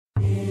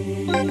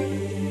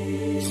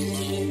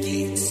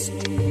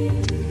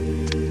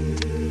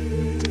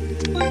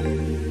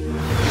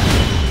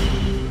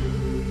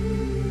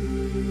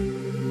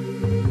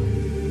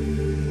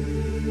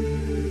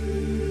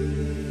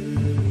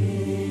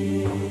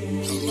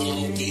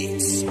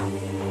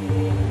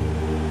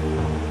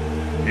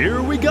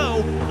Here we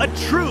go! A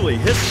truly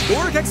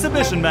historic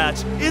exhibition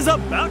match is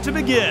about to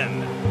begin!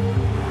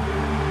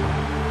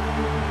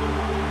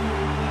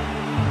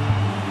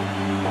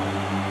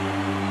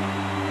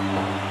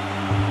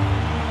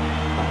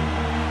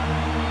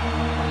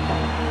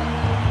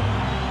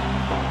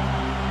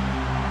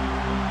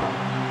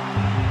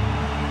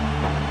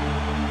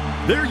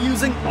 They're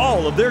using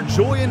all of their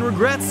joy and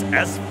regrets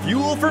as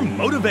fuel for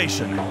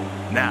motivation.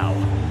 Now,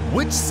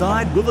 which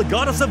side will the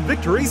goddess of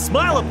victory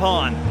smile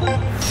upon?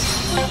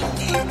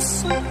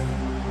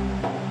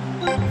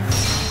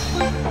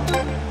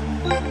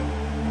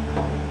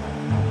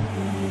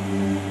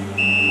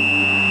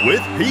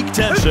 With peak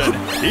tension,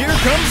 here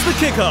comes the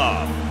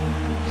kickoff.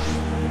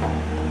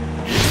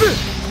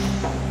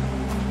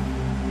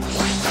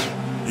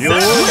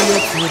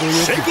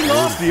 Shaking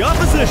off the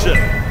opposition.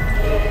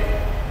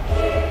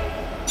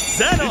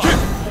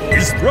 Xenon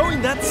is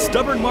throwing that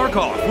stubborn mark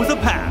off with a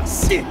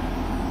pass.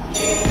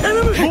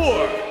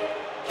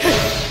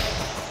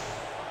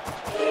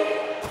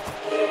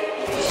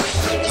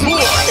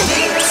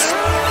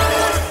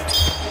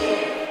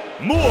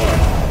 More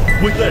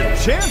with a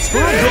chance for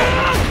a goal.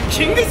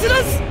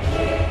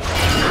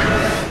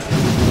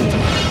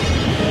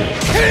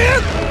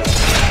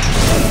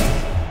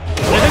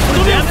 What's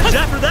the damage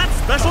after that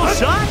special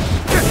shot?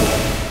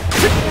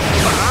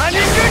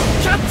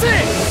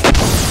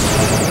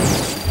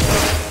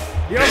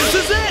 This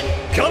is it!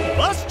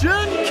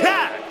 Combustion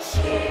catch!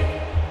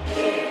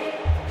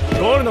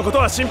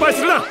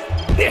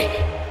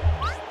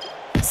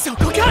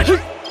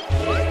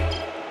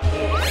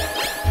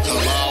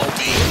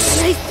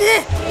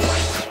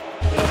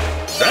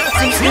 That's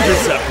an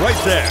intercept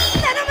right there.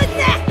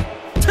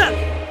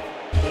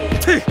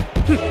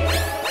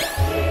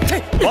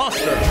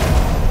 Foster.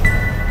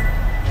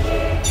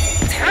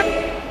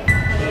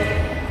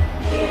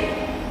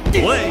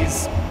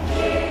 Blaze.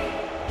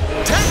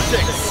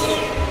 Tactics.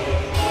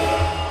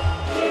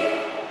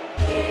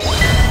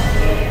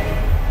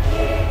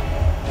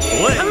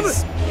 Blaze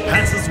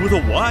passes with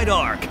a wide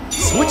arc,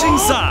 switching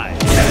sides.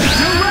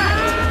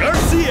 Direct.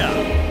 Garcia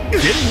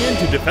getting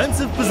into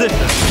defensive position.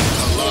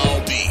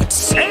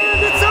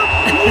 And it's a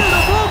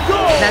beautiful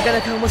goal!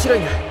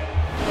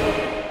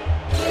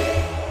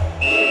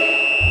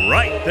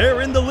 Right,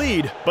 they're in the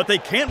lead, but they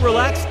can't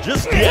relax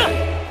just yet.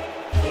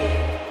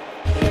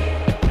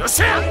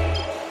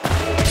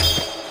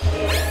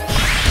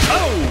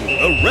 Oh,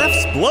 the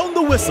ref's blown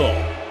the whistle.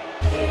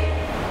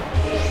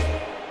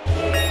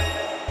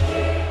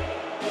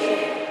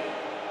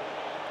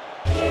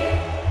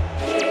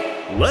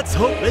 Let's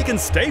hope they can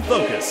stay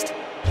focused.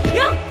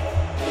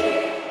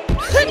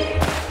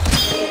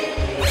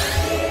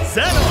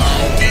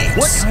 Xenon!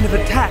 What kind of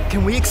attack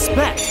can we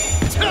expect?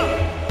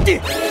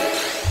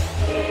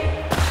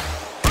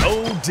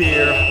 Oh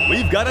dear,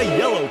 we've got a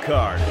yellow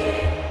card.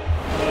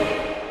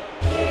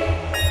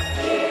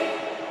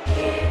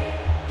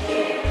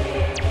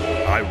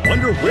 I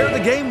wonder where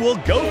the game will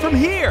go from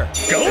here.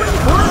 Going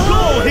for a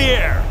goal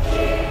here!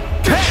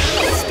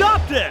 Hey,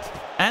 stopped it!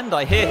 And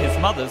I hear his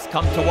mother's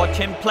come to watch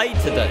him play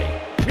today.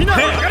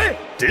 Hey,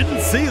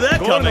 didn't see that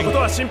coming. They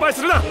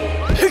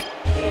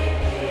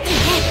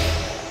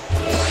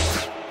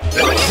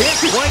can't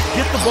quite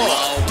get the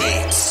ball.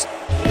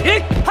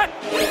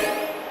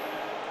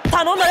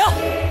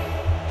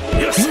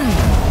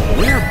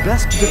 Where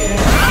best to defend?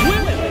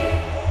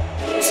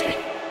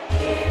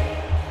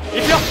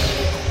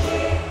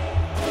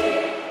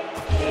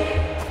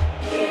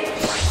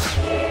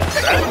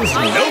 That was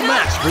no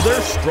match for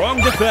their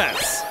strong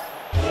defense.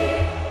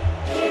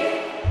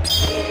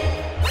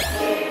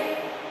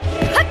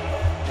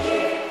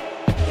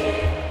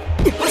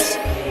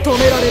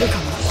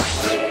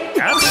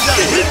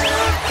 Aphrodite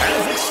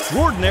has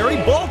extraordinary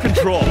ball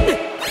control.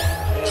 This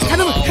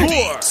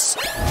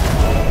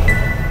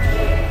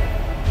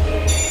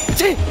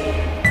is it!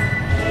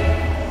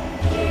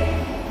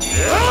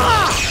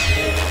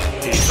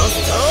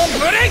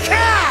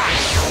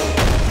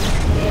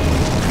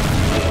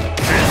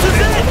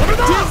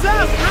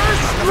 Disaster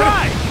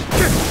strike!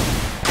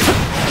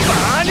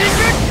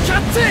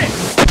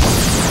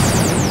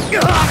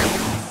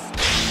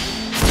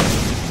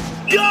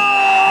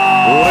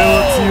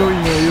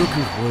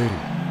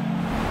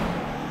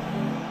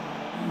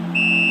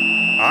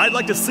 I'd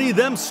like to see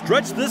them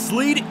stretch this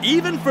lead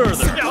even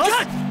further.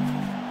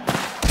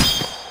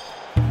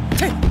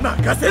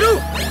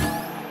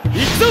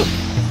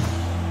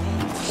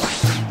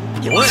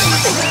 Blaze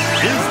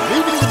is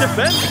leaving the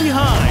defense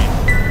behind.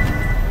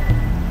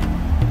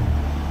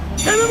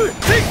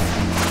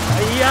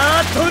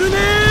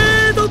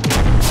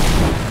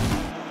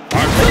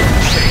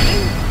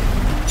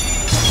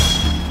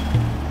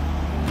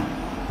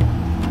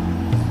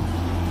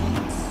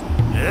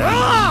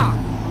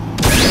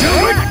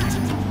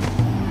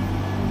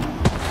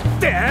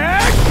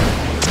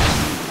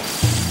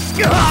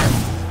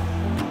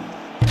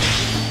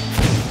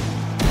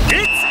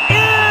 It's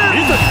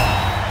in!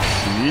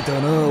 見た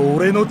な、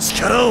俺の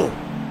力を。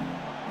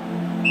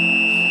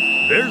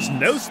 There's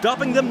no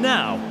stopping them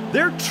now.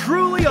 They're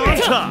truly on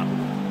top.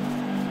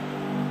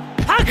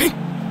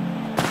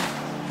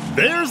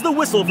 There's the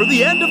whistle for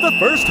the end of the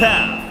first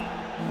half.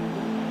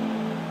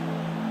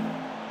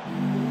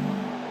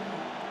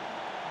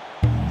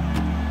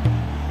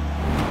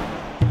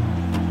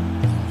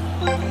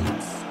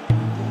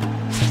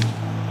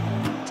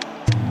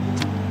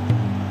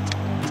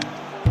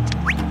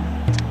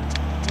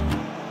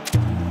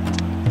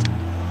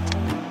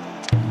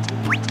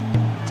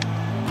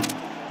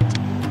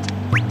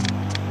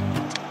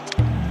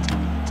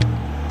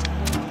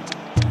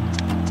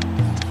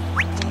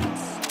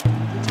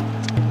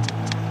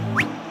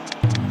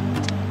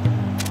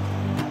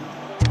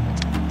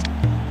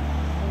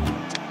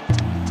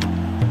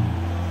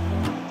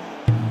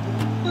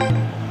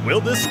 Will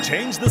this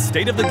change the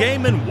state of the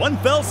game in one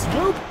fell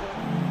swoop?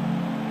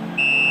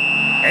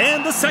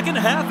 And the second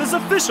half is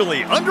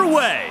officially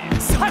underway.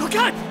 Philo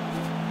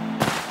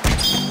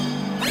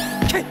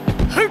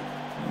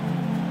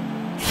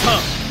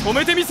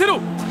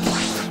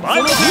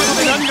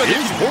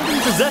is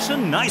holding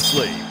possession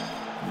nicely.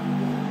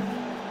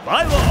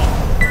 Philo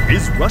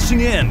is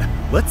rushing in.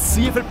 Let's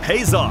see if it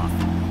pays off.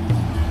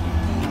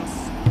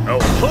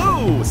 Oh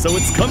ho! So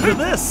it's come to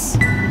this.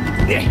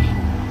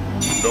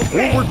 The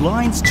forward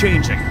line's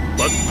changing,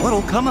 but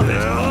what'll come of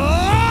it?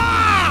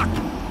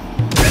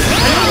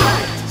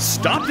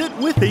 Stopped it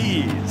with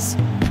ease.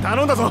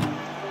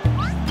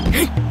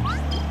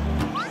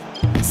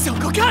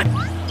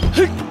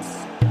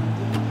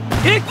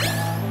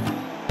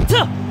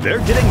 They're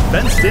getting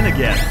fenced in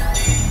again.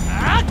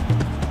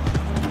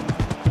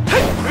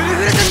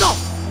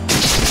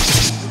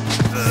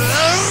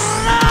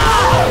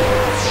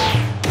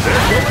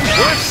 They're going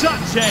for a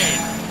shot chain.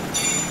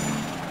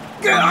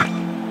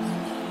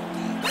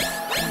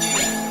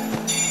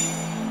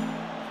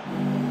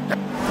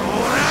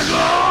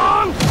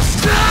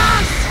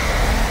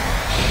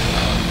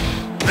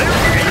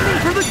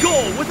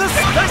 Goal with a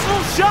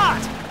special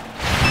shot!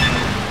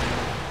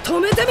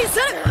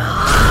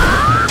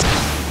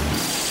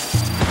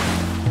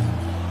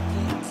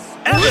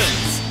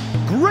 Evans!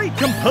 Great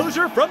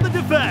composure from the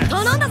defense!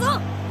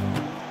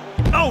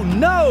 Oh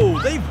no!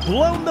 They've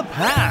blown the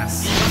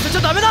pass!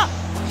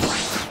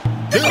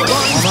 Their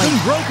line's been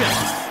broken!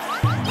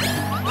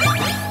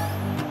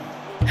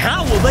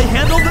 How will they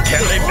handle the...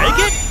 Can they make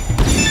it?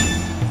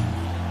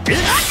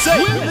 It's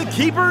safe in the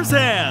keeper's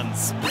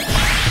hands!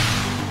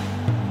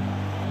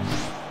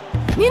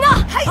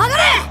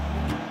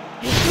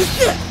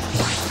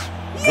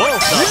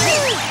 Walter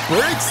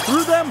breaks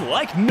through them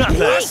like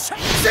nothing.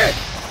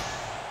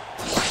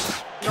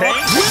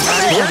 Kane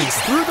breaks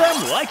through them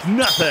like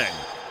nothing.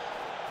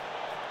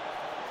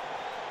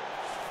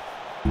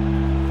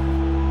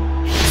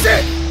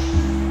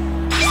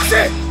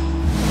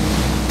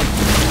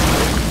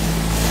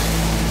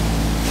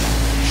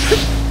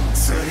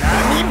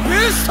 Tsunami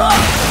booster!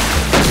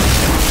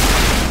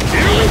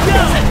 Here we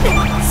go!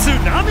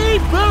 Tsunami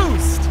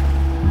boost!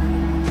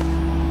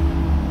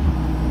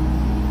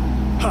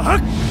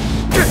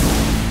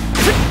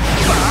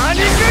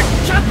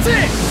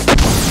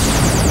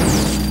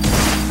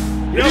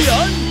 The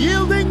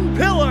unyielding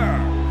pillar!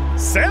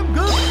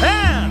 Samgo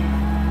Pan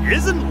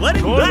isn't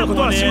letting that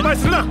one in.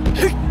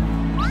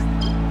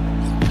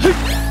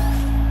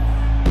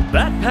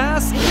 That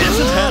pass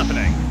isn't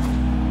happening.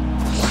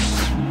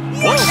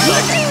 Walter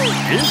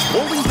is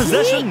holding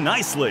possession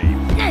nicely.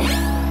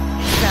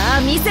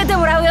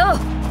 TacticsEmperor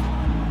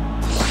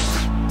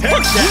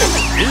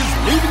is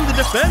leaving the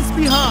defense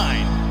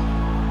behind.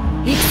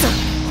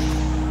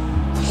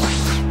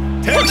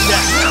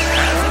 TacticsEmperor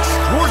has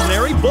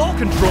extraordinary ball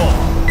control.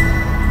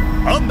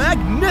 A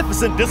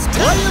magnificent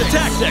display of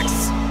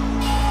tactics.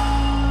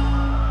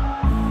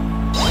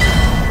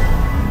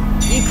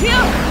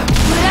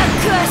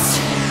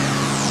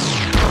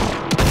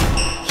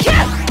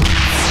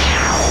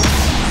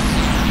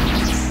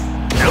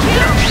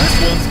 This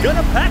one's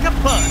gonna pack a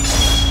punch.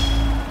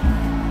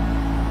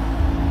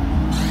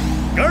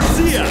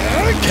 Garcia,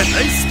 can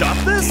they stop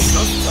this?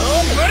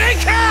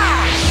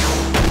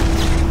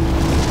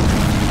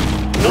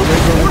 No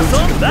force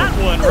on that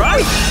one,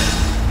 right?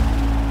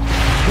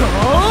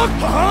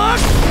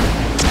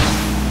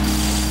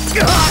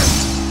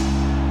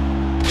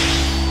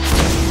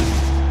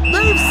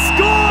 They've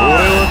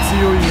scored!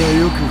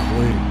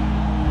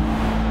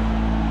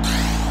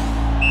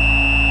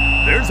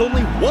 There's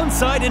only one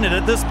side in it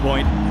at this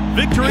point.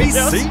 Victory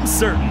seems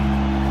certain.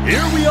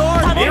 Here we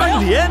are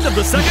nearing the end of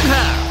the second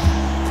half.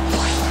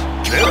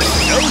 There's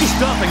no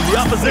stopping the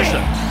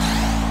opposition.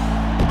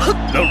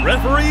 The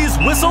referee's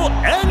whistle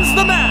ends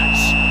the match.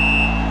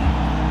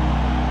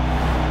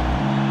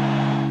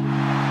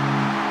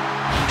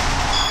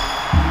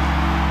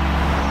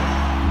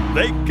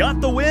 They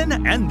got the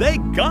win and they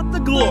got the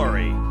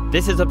glory.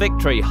 This is a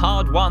victory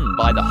hard won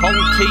by the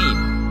whole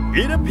team.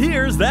 It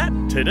appears that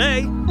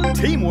today,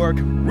 teamwork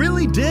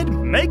really did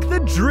make the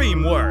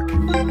dream work.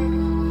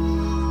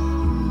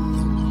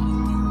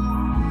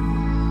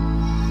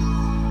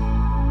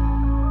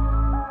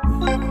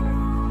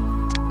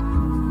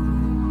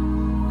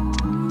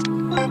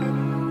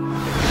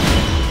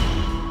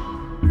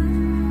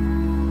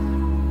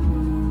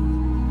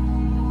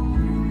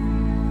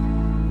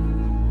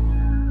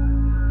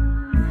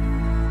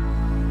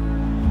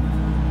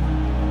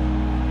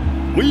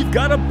 We've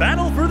got a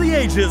battle for the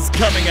ages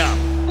coming up.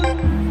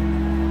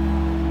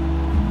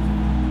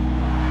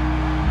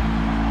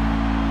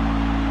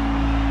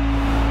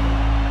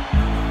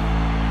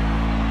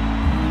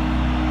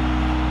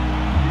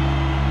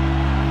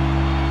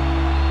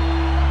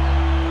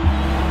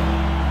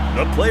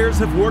 The players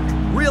have worked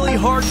really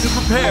hard to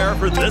prepare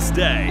for this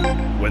day.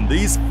 When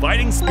these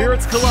fighting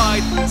spirits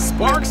collide,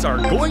 sparks are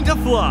going to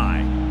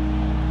fly.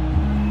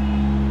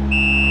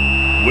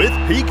 With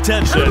peak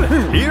tension,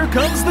 here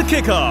comes the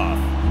kickoff.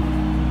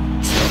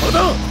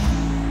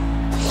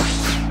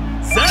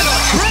 Set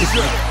up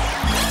pressure!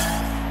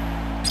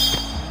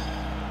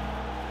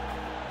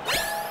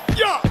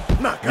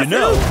 You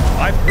know,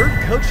 I've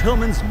heard Coach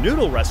Hillman's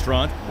noodle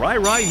restaurant, Rai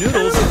Rai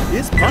Noodles,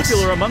 is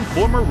popular among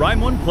former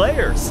Raimon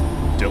players.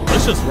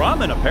 Delicious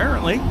ramen,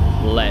 apparently.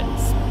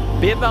 Let's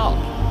bib up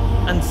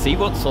and see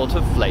what sort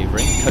of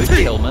flavoring Coach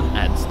Hillman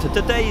adds to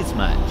today's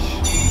match.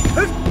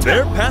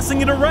 They're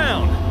passing it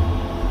around.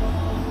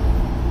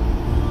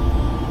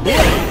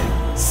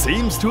 Blade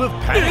seems to have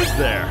panicked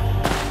there.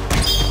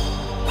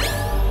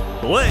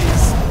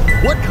 Blaze,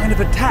 what kind of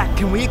attack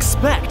can we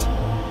expect?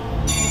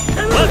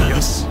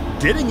 Evans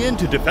getting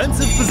into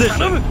defensive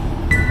position.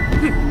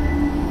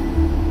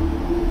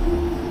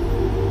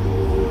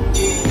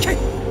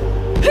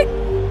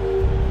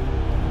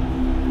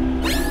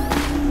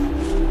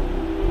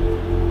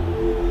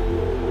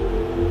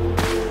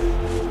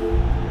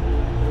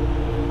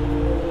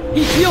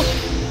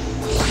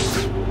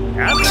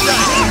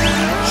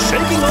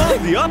 Shaking off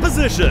the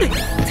opposition.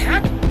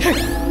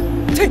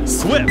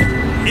 Swift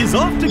is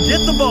off to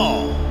get the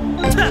ball.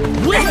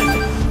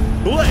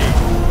 Blade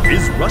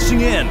is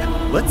rushing in.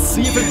 Let's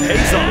see if it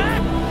pays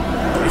off.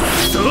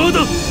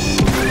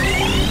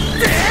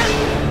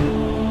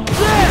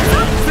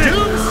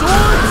 Doom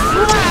Sword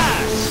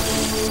Slash!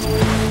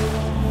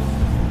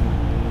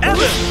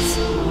 Evans!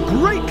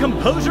 Great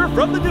composure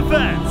from the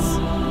defense.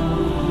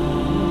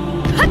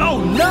 Oh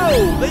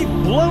no! They've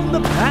blown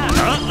the pass!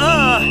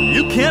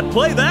 You can't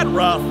play that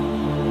rough!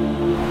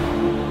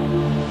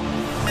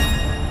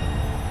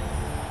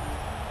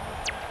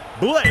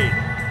 Blade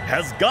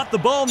has got the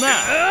ball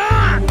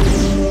now!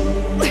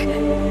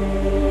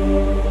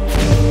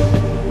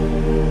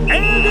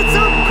 And it's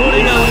a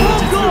full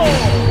goal!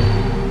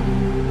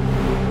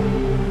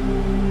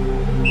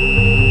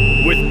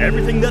 With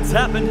everything that's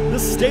happened, the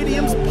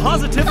stadium's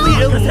positively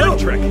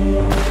electric!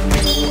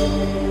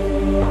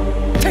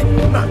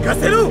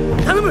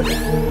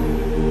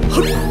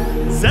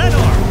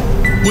 Zadar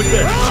with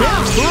the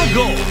chance for a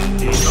goal.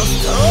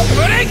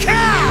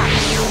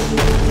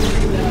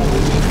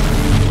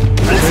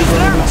 This is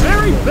their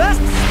very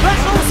best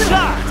special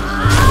shot.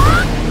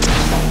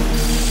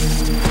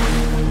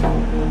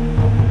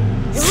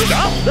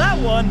 Stop that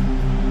one.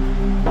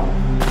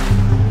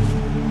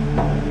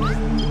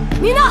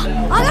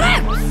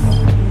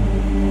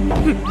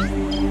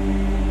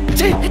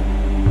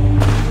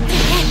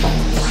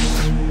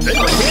 They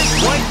can't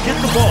quite get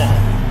the ball.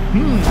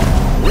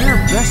 Where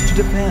best to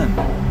defend?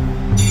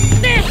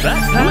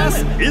 That pass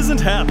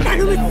isn't happening.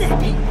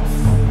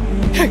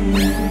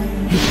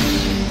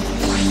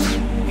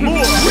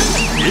 Moore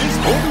is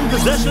holding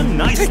possession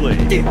nicely.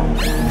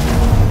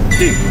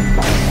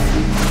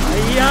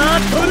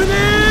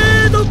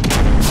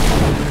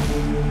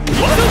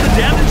 What was the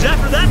damage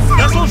after that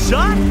special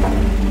shot?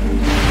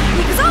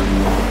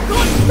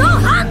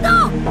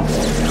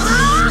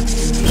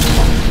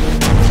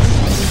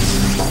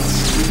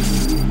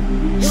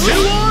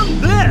 Chew on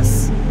this!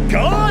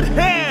 God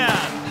hand!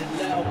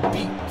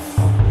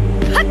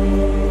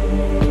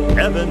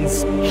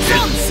 Evans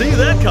didn't see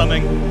that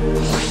coming.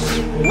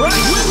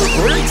 Right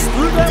breaks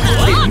through that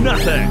like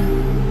nothing.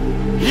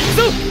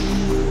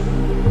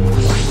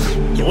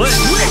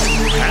 Blade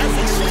has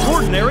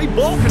extraordinary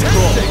ball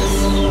control.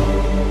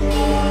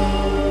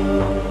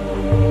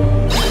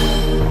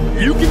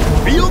 You can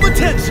feel the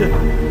tension.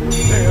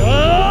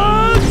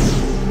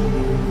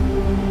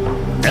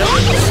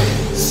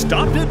 Evans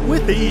stopped it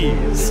with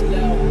ease.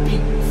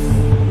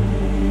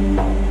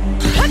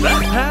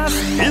 That pass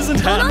isn't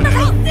happening.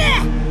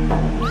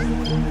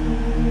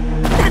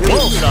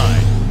 Ball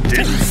side.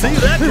 Didn't see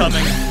that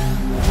coming.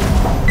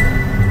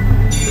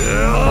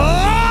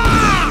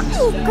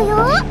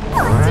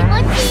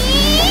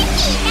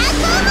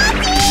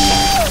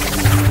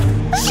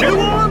 Chew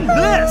on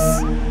this!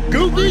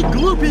 Goopy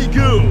gloopy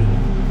goo!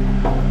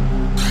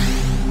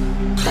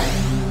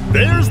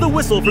 There's the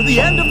whistle for the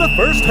end of the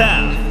first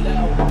half.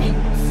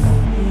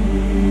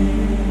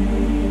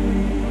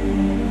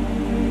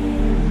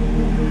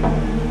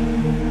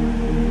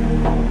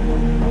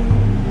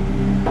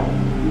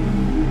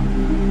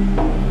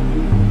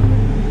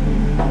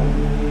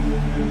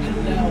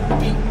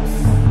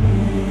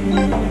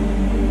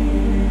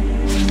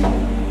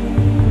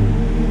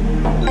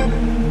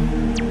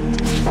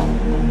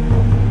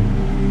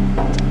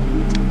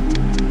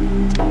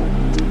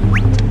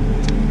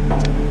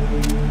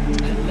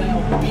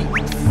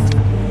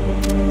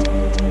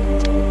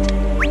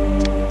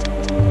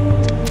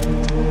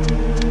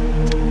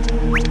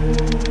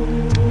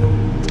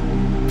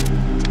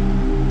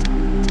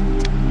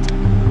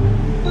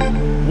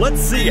 Let's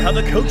see how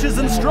the coach's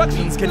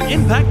instructions can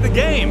impact the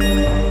game.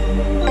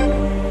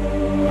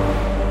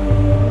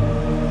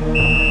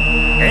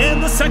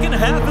 And the second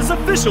half is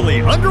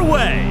officially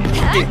underway.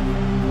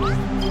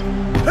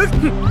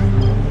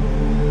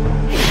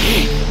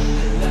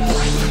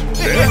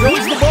 There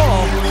goes the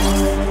ball.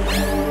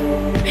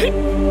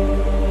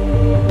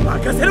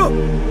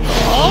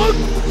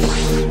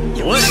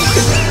 Blaze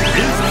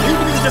is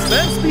leaving the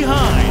defense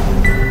behind.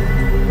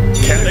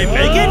 Can they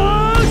make it?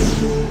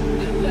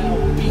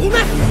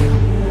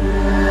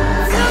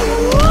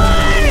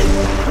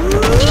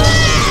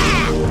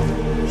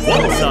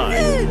 One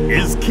side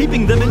is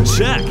keeping them in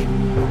check.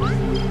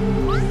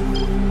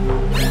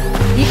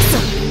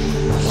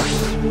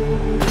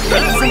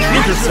 That's an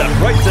intercept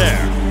right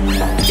there.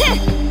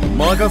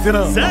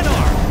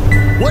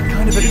 Xanar, what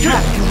kind of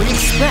attack can we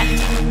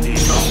expect?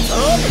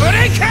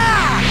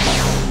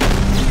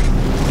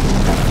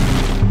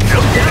 No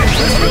doubt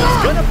this one's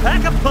gonna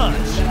pack a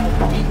punch.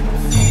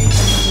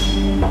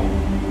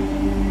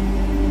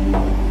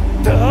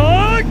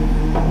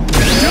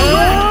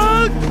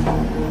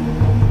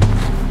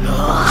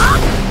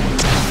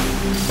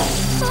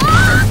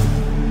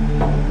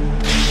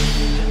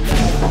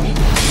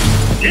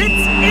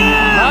 It's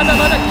in!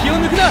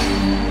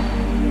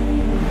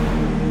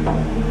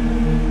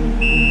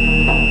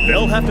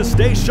 They'll have to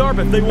stay sharp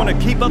if they want to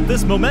keep up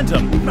this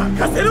momentum.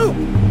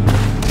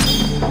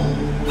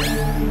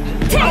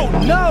 Oh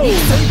no!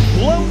 They've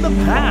blown the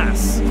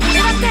pass!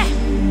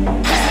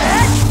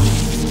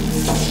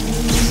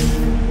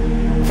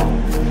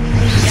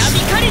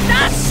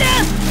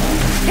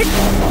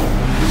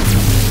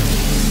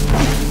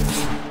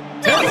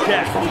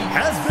 Tailcat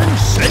has been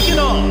shaken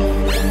off!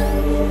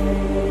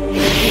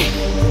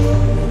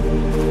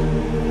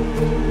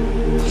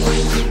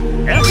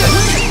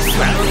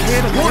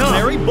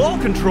 Extraordinary ball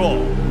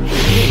control!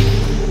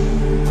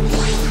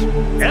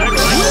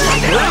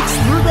 Breaks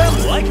through them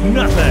like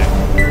nothing!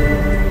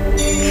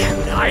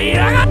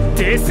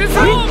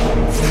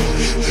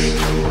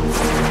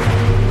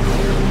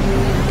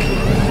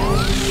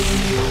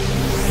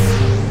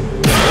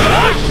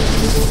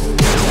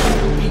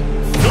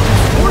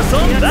 Force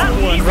on that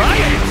one,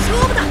 right?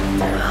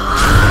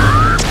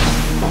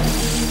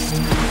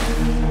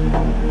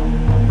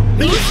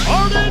 The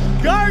Ardent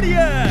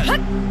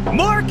Guardian!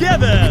 Mark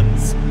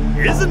Evans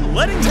isn't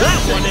letting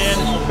that one in.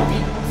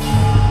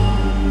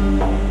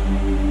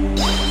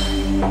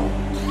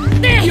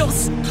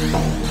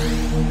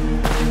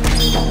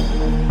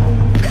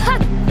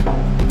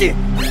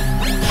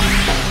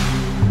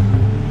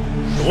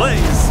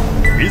 Blaze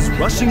is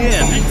rushing in.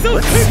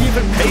 Let's see if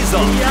it pays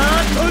off.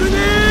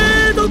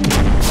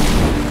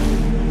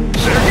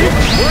 They're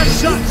going for a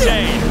shot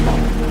chain.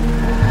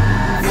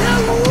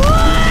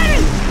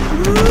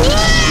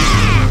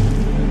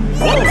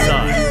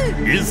 Bullseye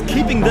is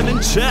keeping them in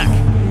check.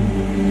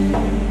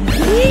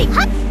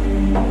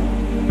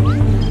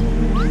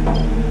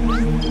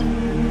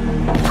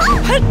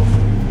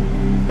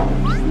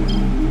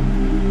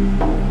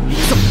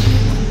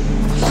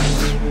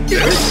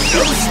 There's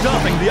no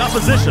stopping the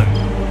opposition.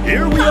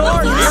 Here we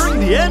are nearing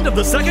the end of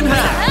the second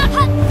half.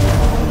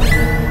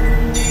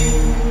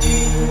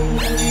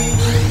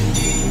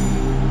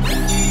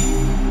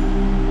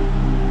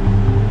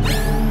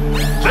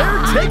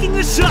 They're taking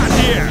a shot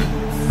here.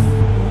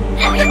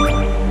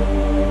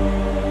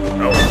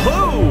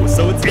 Oh,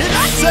 so it's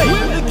safe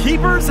in the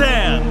keeper's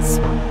hands.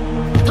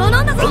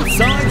 Both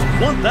sides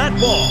want that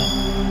ball.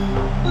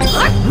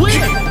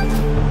 Win!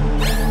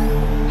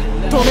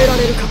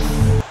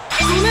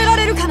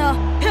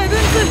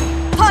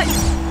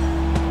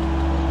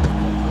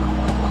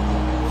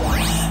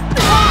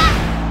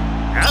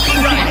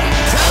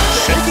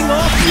 Shaking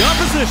off the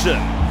opposition.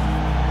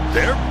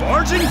 They're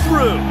barging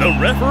through. The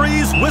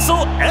referee's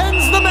whistle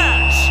ends the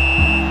match.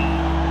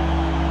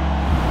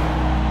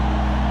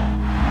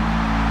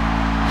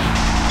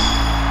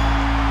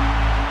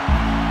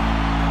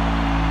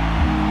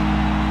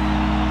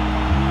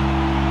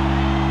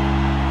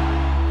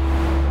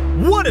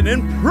 What an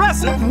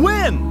impressive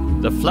win!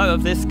 The flow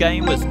of this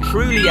game was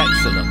truly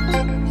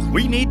excellent.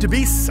 We need to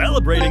be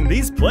celebrating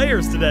these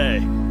players today.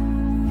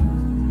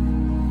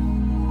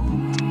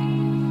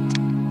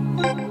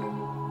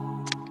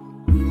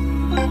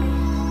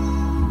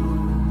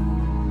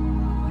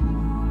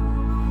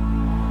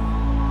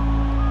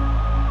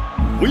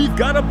 We've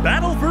got a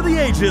battle for the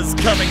ages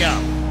coming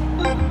up.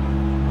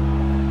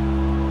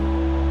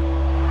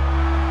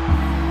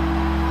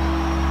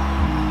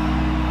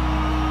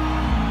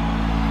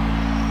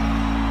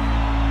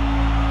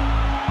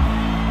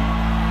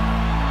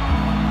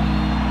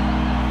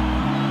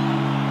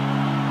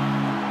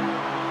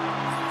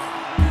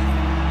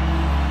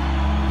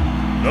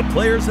 The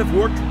players have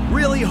worked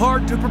really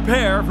hard to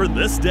prepare for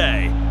this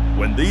day.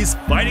 When these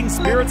fighting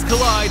spirits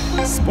collide,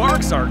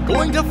 sparks are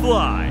going to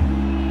fly.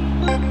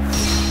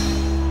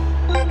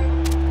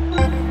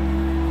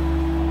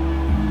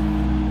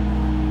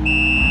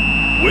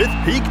 With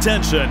peak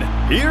tension,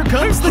 here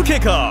comes the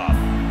kickoff.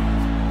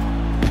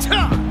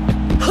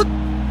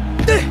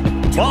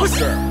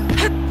 Foster.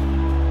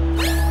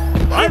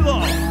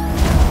 Bailo!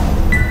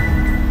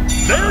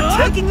 They're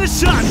taking a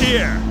shot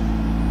here!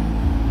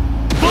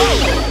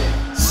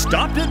 Boom!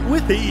 Stopped it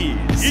with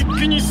ease.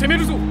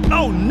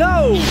 Oh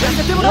no!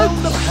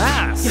 Blown the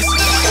pass!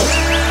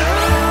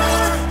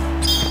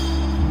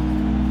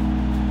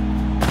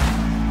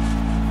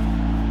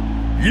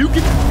 You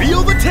can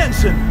feel the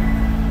tension!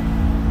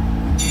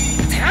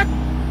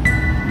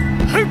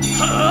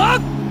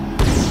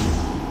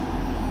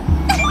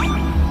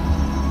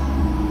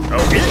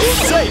 Oh,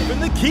 it's safe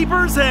in the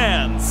keeper's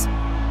hands!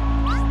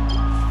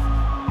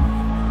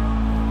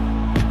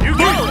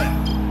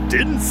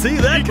 Didn't see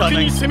that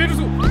coming.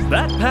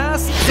 That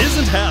pass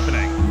isn't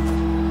happening.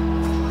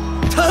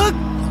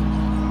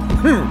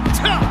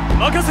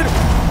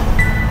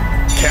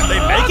 Can they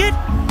make it?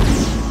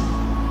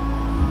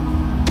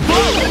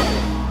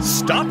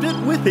 Stopped it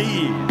with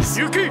ease.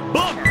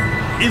 Bummer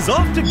is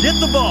off to get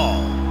the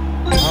ball.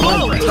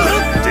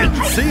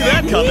 Didn't see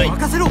that coming.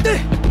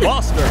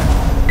 Foster.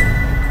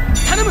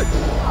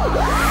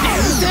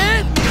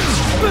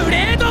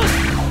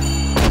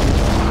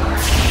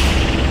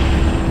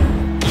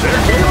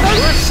 There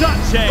goes the shot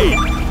chain.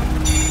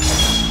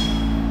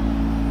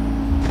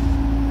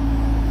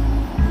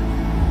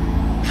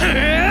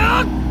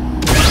 Direct.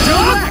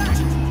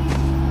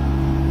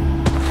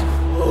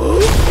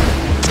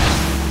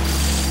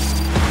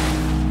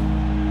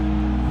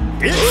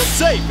 It's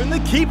safe in the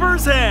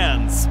keeper's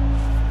hands.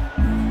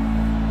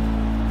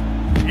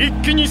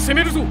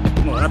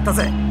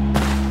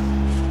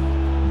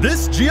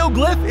 This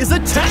geoglyph is a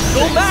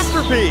tactical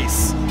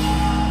masterpiece.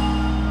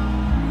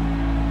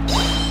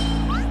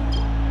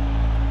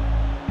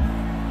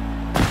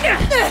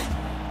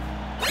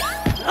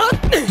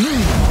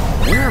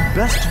 Where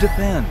best to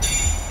defend?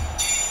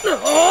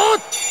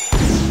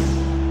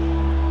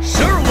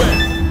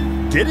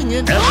 Sherwin! Getting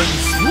in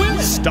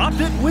Evans stopped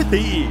it with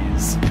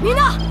ease.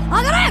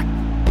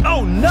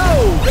 Oh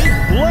no!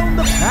 They've blown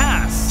the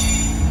pass!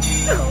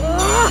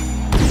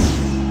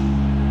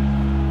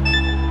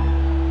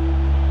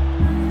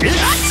 It's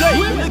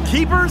safe in the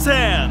keeper's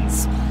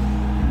hands!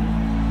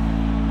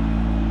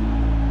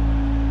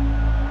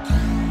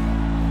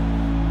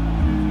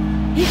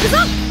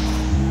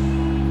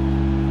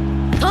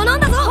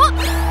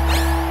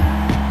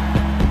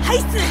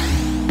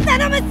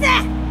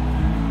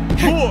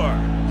 More!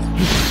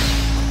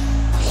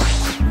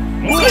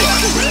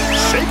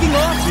 Shaking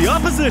off the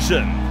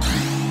opposition!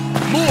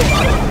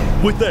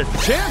 More! With a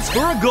chance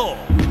for a goal!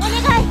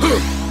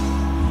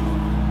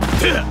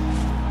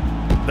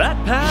 That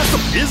pass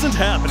isn't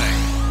happening!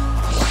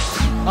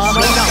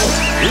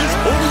 Is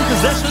holding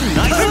possession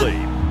nicely!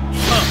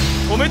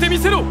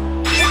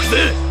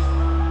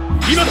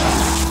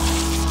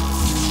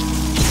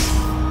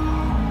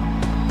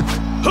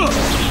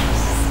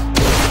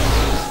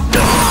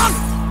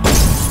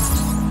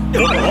 The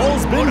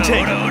ball's been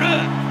taken.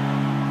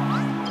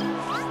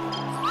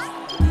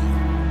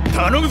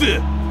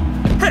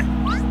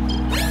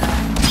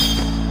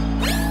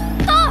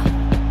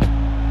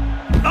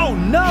 Oh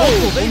no!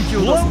 They've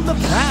blown the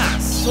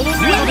pass.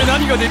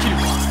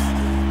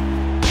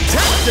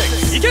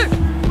 Tactics!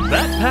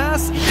 That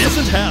pass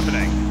isn't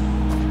happening.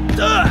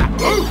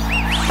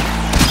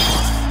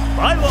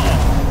 Bailo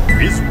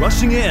is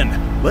rushing in.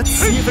 Let's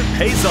see if it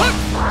pays off.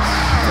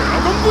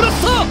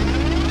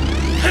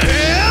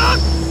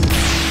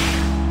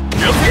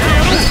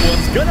 This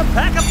one's gonna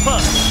pack a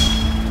punch.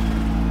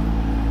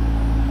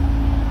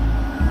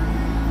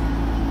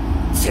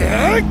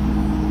 Direct.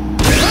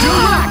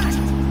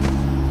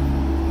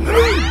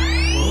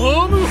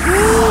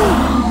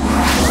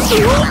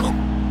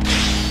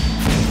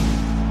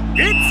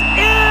 It's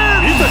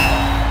in!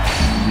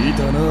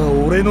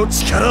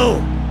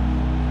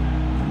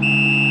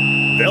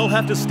 They'll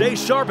have to stay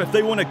sharp if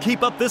they want to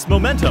keep up this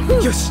momentum.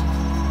 There's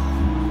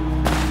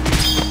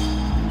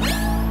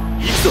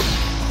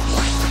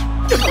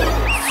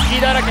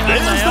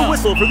the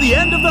whistle for the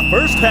end of the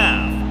first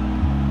half.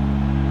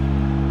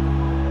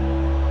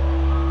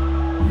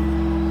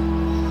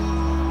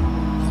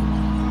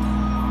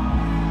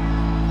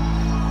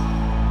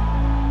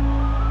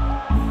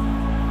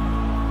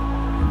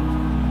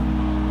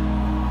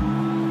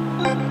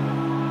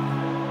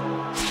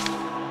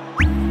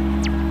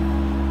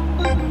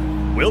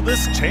 Will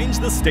this change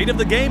the state of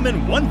the game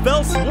in one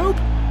fell swoop?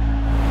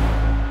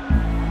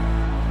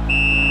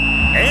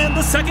 And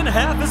the second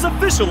half is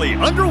officially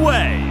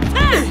underway.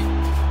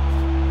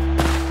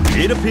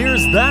 It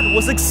appears that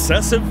was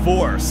excessive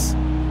force.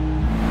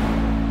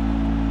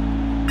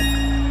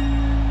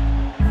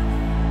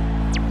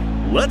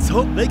 Let's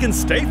hope they can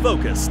stay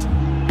focused.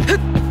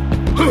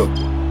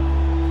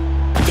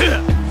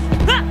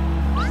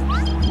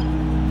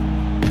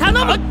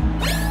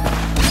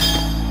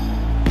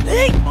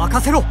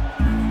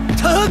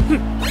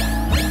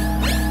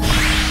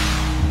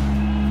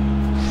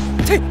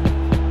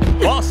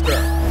 Foster.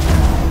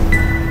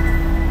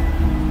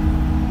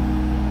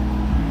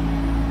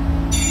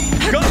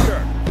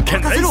 Gunter,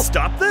 can they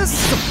stop this?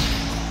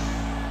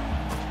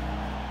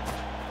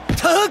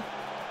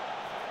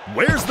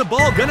 Where's the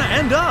ball gonna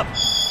end up?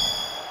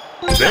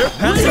 They're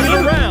passing it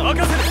around.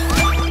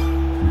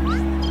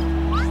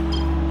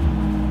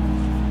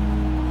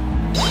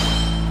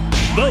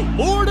 The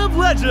Lord of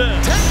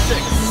Legends,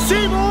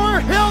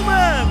 TacticsEmperor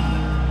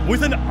Hillman,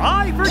 with an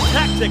eye for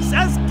tactics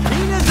as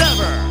keen as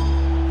ever.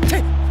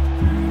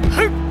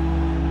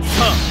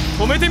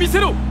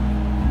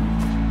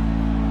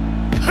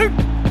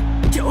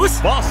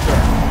 Foster,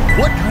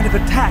 what kind of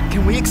attack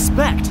can we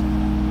expect?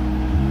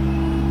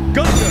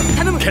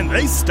 Gunter, can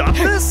they stop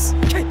this?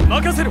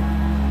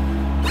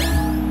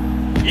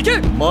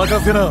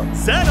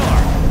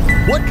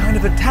 Xanar, what kind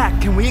of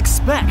attack can we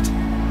expect?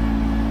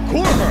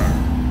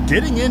 Korver,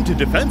 getting into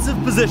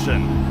defensive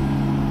position.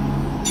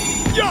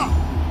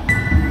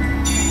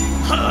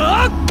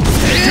 Direct!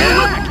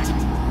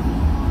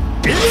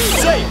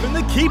 It's safe in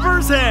the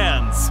keeper's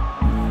hands.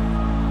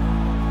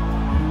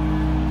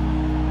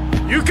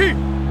 Yuki!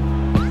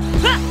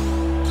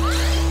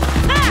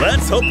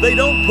 Let's hope they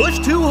don't push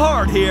too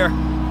hard here.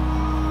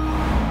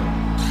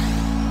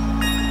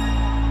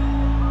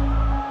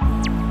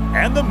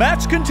 And the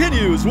match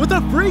continues with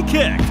a free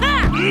kick.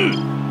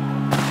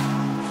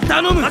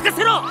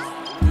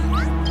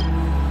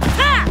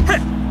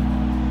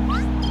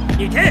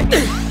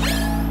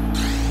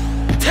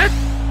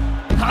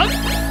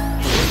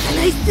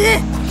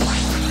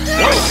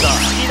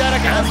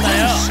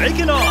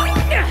 Shaken off.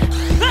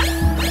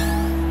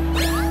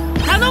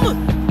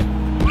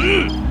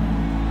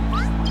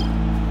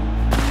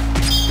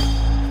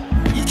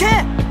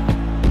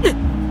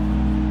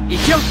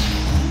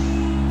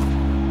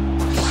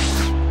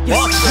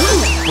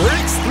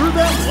 Breaks through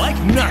them like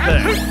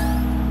nothing.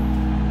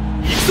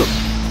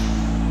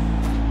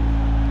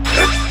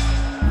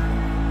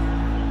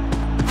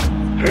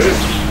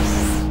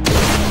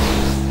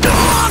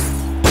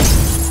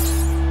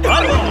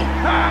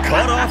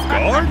 Caught off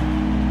guard.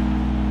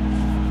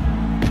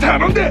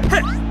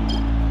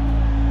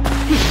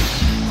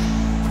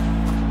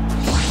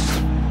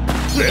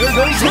 There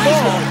goes the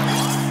ball.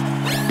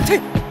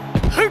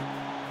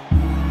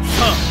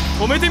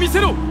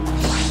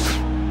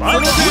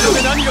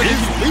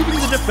 Is leaving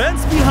the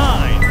defense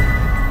behind.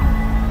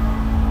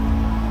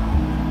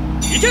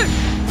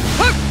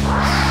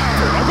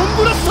 Dragon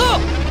Blaster!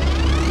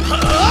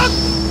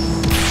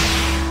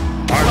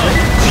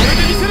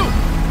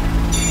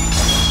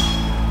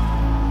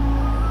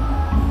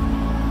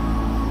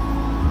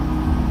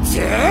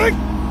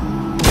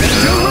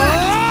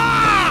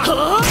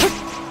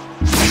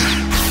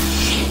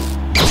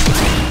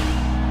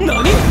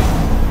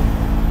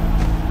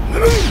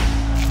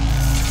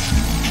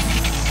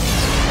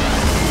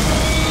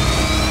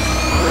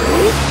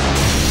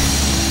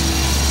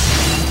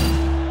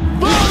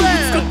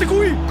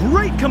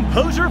 Great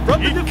composure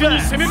from the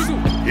defense.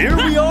 Here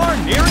we are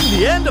nearing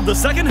the end of the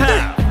second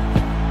half.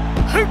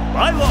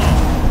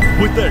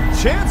 Bylon with their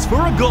chance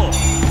for a goal.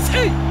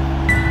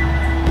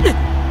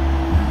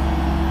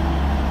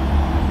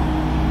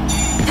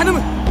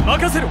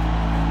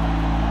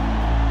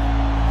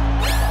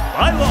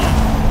 Bylon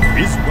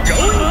is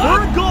going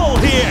for a goal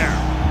here.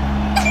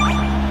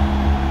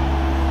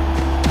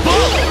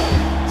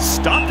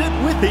 Stopped it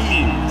with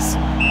ease.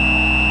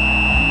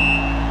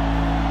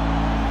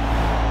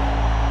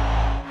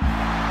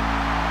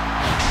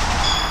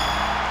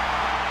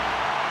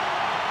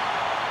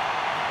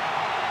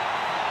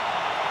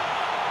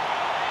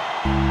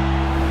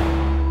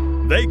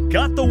 They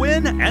got the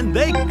win, and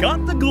they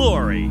got the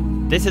glory.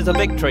 This is a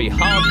victory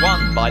hard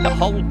won by the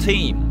whole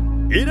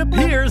team. It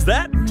appears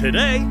that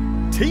today,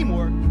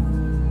 teamwork